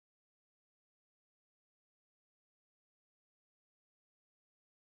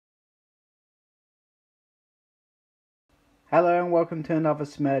Hello and welcome to another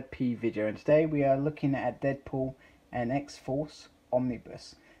Smurd P video, and today we are looking at Deadpool and X-Force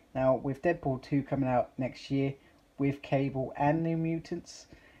Omnibus. Now with Deadpool 2 coming out next year with Cable and New Mutants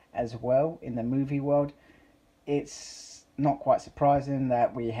as well in the movie world, it's not quite surprising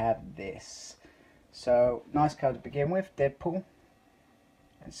that we have this. So nice cover to begin with, Deadpool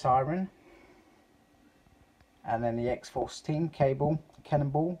and Siren, and then the X-Force team, Cable,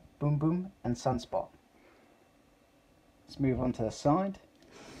 Cannonball, Boom Boom and Sunspot. Let's move on to the side,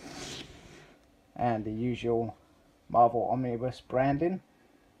 and the usual Marvel Omnibus branding,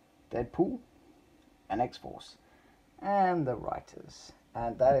 Deadpool and X-Force, and the writers.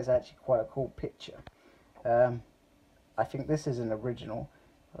 And that is actually quite a cool picture. I think this is an original.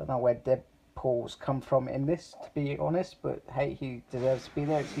 I don't know where Deadpool's come from in this, to be honest, but hey, he deserves to be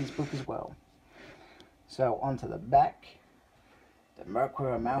there. It's his book as well. So onto the back, the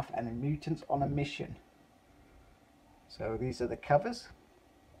Mercury Mouth and the Mutants on a Mission. So these are the covers.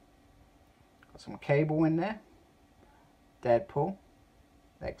 Got some Cable in there, Deadpool,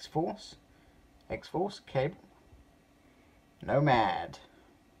 X-Force, X-Force, Cable, Nomad,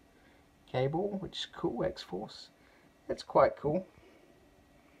 Cable, which is cool, X-Force, it's quite cool.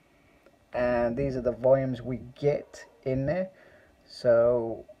 And these are the volumes we get in there.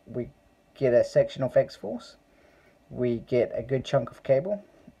 So we get a section of X-Force, we get a good chunk of Cable,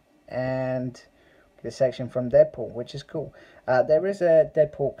 and the section from Deadpool, which is cool. There is a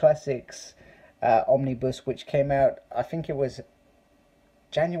Deadpool Classics Omnibus which came out, I think it was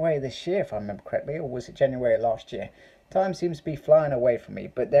January this year if I remember correctly, or was it January last year? Time seems to be flying away from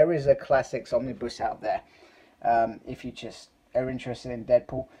me, but there is a Classics Omnibus out there if you just are interested in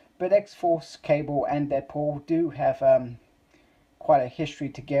Deadpool. But X-Force, Cable and Deadpool do have quite a history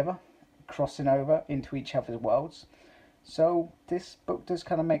together, crossing over into each other's worlds, so this book does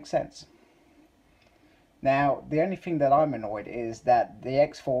kind of make sense. Now, the only thing that I'm annoyed is that the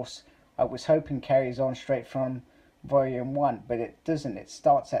X-Force, I was hoping carries on straight from Volume 1, but it doesn't. It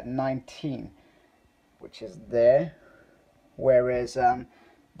starts at 19, which is there, whereas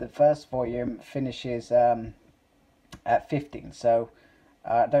the first volume finishes at 15. So,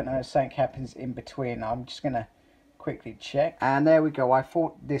 I don't know if something happens in between. I'm just going to quickly check. And there we go. I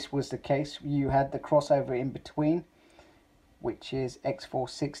thought this was the case. You had the crossover in between, which is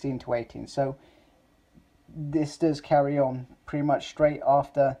X-Force 16 to 18. So, this does carry on pretty much straight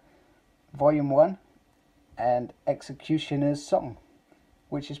after Volume 1 and Executioner's Song,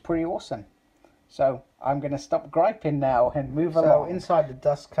 which is pretty awesome. So I'm going to stop griping now and move along. So inside the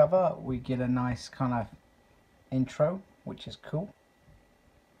dust cover we get a nice kind of intro, which is cool.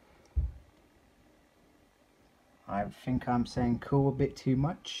 I think I'm saying cool a bit too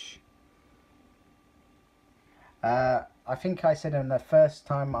much. I think I said in the first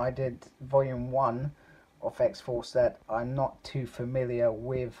time I did Volume 1 of X-Force that I'm not too familiar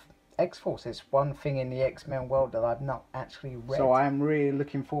with X-Force. It's one thing in the X-Men world that I've not actually read. So I'm really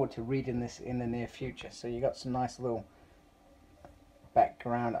looking forward to reading this in the near future. So you got some nice little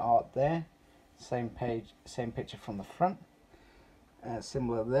background art there. Same page, same picture from the front.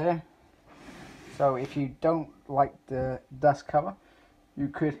 Similar there. So if you don't like the dust cover, you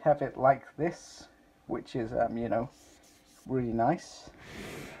could have it like this, which is you know, really nice.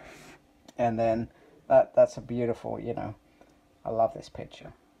 And then that's a beautiful, you know, I love this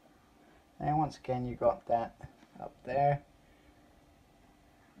picture. And once again you got that up there,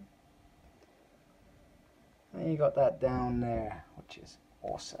 and you got that down there, which is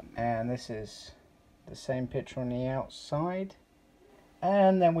awesome. And this is the same picture on the outside.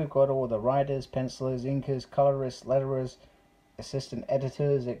 And then we've got all the writers, pencilers, inkers, colorists, letterers, assistant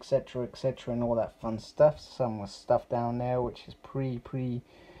editors, etc, etc, and all that fun stuff. Some stuff down there which is pretty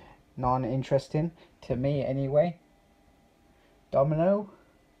non-interesting to me anyway. Domino,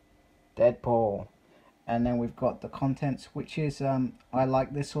 Deadpool, and then we've got the contents, which is I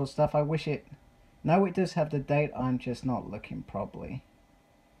like this sort of stuff. I wish it, no, it does have the date, I'm just not looking properly,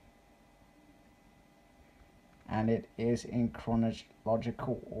 and it is in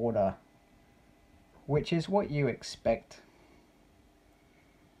chronological order, which is what you expect.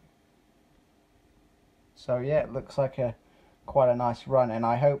 So yeah, it looks like quite a nice run, and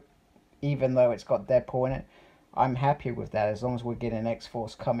I hope, even though it's got Deadpool in it, I'm happy with that as long as we're getting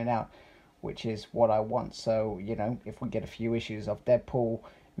X-Force coming out, which is what I want. So, you know, if we get a few issues of Deadpool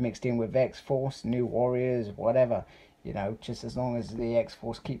mixed in with X-Force, New Warriors, whatever, you know, just as long as the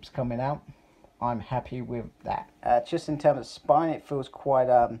X-Force keeps coming out, I'm happy with that. Just in terms of spine, it feels quite,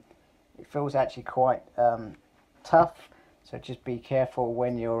 it feels actually quite tough. So just be careful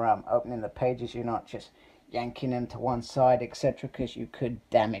when you're opening the pages, you're not just yanking them to one side, etc., because you could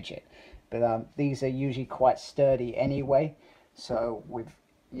damage it. but these are usually quite sturdy anyway, so with,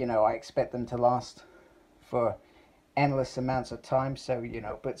 you know, I expect them to last for endless amounts of time. So, you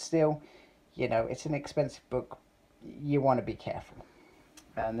know, but still, you know, it's an expensive book, you want to be careful.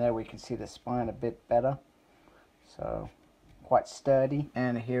 And there we can see the spine a bit better, so quite sturdy.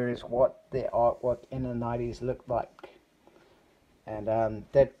 And here is what the artwork in the 90s looked like. And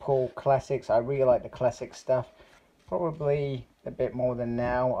Deadpool classics, I really like the classic stuff, probably a bit more than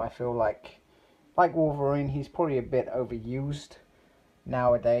now. I feel like Wolverine, he's probably a bit overused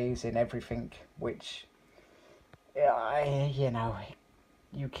nowadays in everything, which, you know,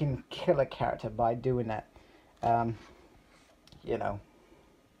 you can kill a character by doing that. You know,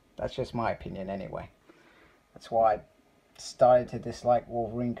 that's just my opinion anyway. That's why I started to dislike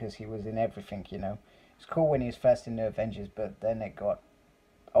Wolverine, because he was in everything, you know. It's cool when he was first in the Avengers, but then it got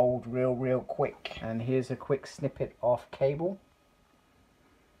old real quick. And here's a quick snippet of Cable.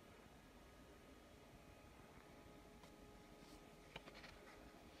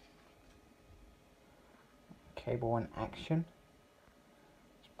 Cable in action.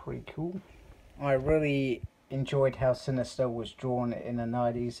 It's pretty cool. I really enjoyed how Sinister was drawn in the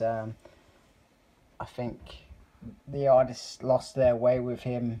 90s. I think the artists lost their way with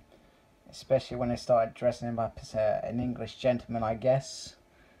him, especially when they started dressing him up as an English gentleman, I guess.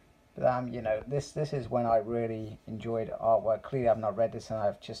 But you know, this is when I really enjoyed artwork. Clearly I've not read this, and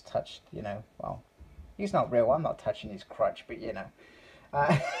I've just touched, you know, well, he's not real, I'm not touching his crutch, but you know.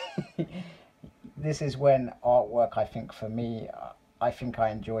 This is when artwork, I think for me, I think I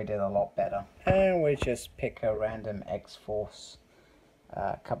enjoyed it a lot better. And we just pick a random X-Force,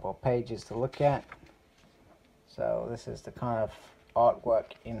 couple of pages to look at. So this is the kind of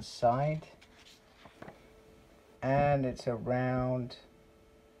artwork inside, and it's around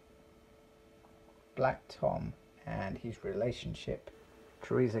Black Tom and his relationship.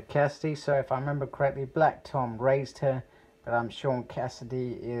 Teresa Cassidy, so if I remember correctly, Black Tom raised her, but Sean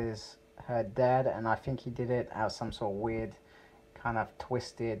Cassidy is her dad, and I think he did it out of some sort of weird, kind of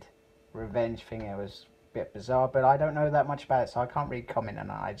twisted revenge thing. It was a bit bizarre, but I don't know that much about it, so I can't really comment on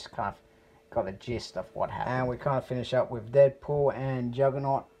it. I just kind of got a gist of what happened. And we kind of finish up with Deadpool and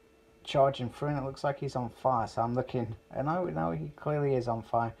Juggernaut charging through, and it looks like he's on fire, so I'm looking, and I know he clearly is on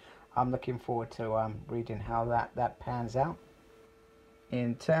fire. I'm looking forward to reading how that pans out.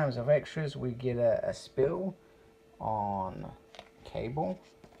 In terms of extras, we get a spill on Cable,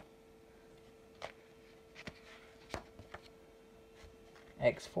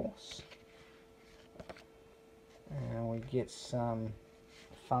 X-Force, and we get some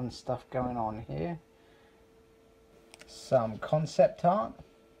fun stuff going on here. Some concept art,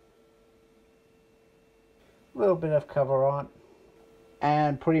 a little bit of cover art,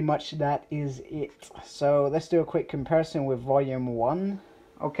 and pretty much that is it. So let's do a quick comparison with volume 1.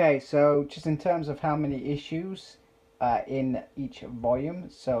 Okay, so just in terms of how many issues in each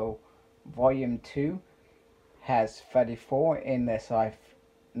volume, so volume 2 has 34 in this, I've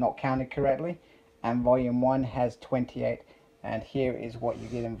not counted correctly, and volume 1 has 28. And here is what you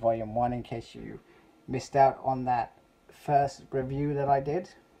get in volume 1, in case you missed out on that first review that I did.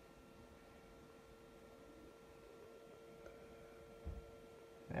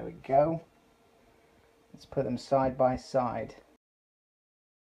 There we go. Let's put them side by side.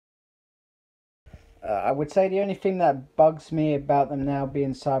 I would say the only thing that bugs me about them now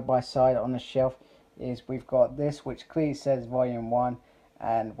being side by side on the shelf is we've got this, which clearly says volume 1,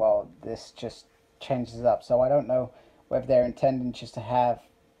 and well, this just changes it up. So I don't know whether they're intending just to have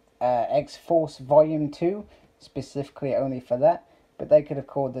X-Force volume 2 specifically only for that, but they could have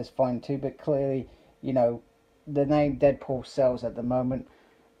called this volume 2. But clearly, you know, the name Deadpool sells at the moment,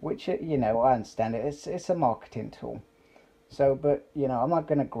 which, you know, I understand it. It's a marketing tool. So, but, you know, I'm not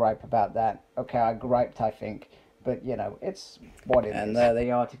going to gripe about that. Okay, I griped, I think, but, you know, it's what it is. And there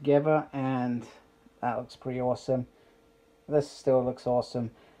they are together, and that looks pretty awesome. This still looks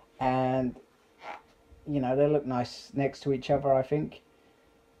awesome, and, you know, they look nice next to each other, I think.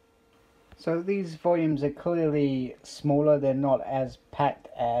 So these volumes are clearly smaller. They're not as packed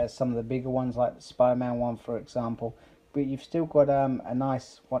as some of the bigger ones, like the Spider-Man one, for example. But you've still got a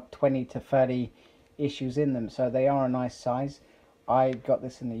nice, what, 20 to 30 issues in them, so they are a nice size. I got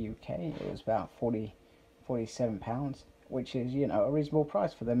this in the UK. It was about £47, which is, you know, a reasonable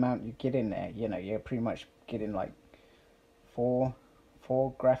price for the amount you get in there. You know, you're pretty much getting like four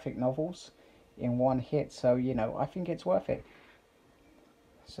graphic novels in one hit, so, you know, I think it's worth it.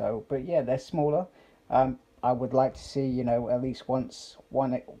 So, but yeah, they're smaller. I would like to see, you know, at least one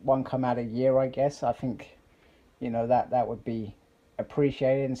come out a year, I guess. I think, you know, that would be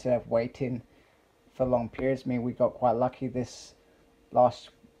appreciated instead of waiting for long periods. I mean, we got quite lucky this last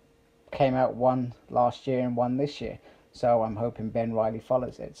came out one last year and one this year. So I'm hoping Ben Riley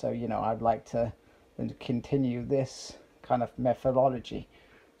follows it. So, you know, I'd like to continue this kind of methodology.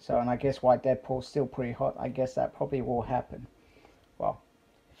 So, and I guess why Deadpool's still pretty hot, I guess that probably will happen. Well,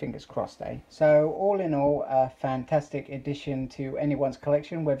 fingers crossed, eh? So, all in all, a fantastic addition to anyone's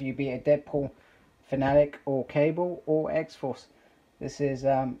collection, whether you be a Deadpool fanatic or Cable or X-Force. This is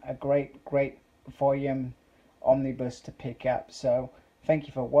a great volume omnibus to pick up. So, thank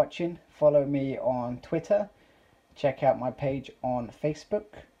you for watching. Follow me on Twitter. Check out my page on Facebook.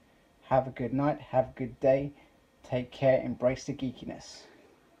 Have a good night. Have a good day. Take care. Embrace the geekiness.